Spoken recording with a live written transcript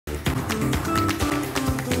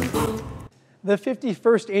The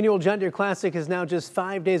 51st annual John Deere Classic is now just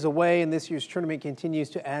 5 days away, and this year's tournament continues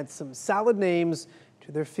to add some solid names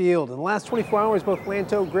to their field. In the last 24 hours, both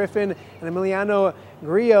Lanto Griffin and Emiliano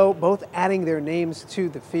Grillo both adding their names to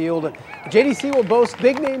the field. The JDC will boast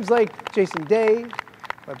big names like Jason Day,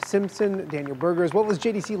 Webb Simpson, Daniel Berger, as well as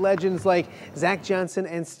JDC legends like Zach Johnson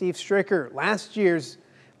and Steve Stricker. Last year,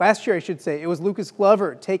 it was Lucas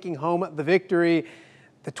Glover taking home the victory.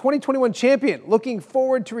 The 2021 champion looking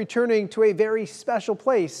forward to returning to a very special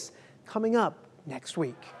place coming up next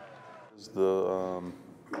week.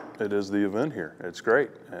 It is the event here. It's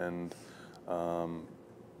great, and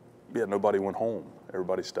yeah, nobody went home.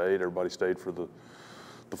 Everybody stayed for the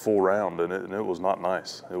full round, and it was not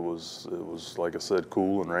nice. It was like I said,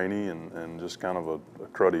 cool and rainy, and just kind of a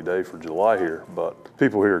cruddy day for July here. But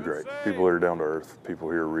people here are great. People here are down to earth.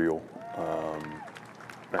 People here are real.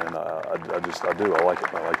 And I like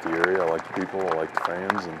it. I like the area, I like the people, I like the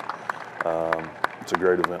fans, and it's a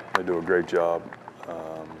great event. They do a great job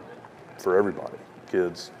for everybody,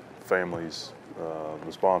 kids, families,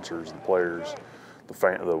 the sponsors, the players,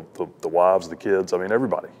 the wives, the kids, I mean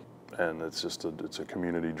everybody. And it's just it's a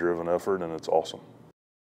community-driven effort, and it's awesome.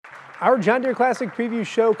 Our John Deere Classic preview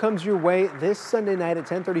show comes your way this Sunday night at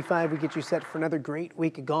 10:35. We get you set for another great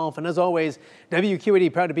week of golf. And as always,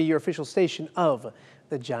 WQAD proud to be your official station of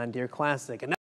the John Deere Classic.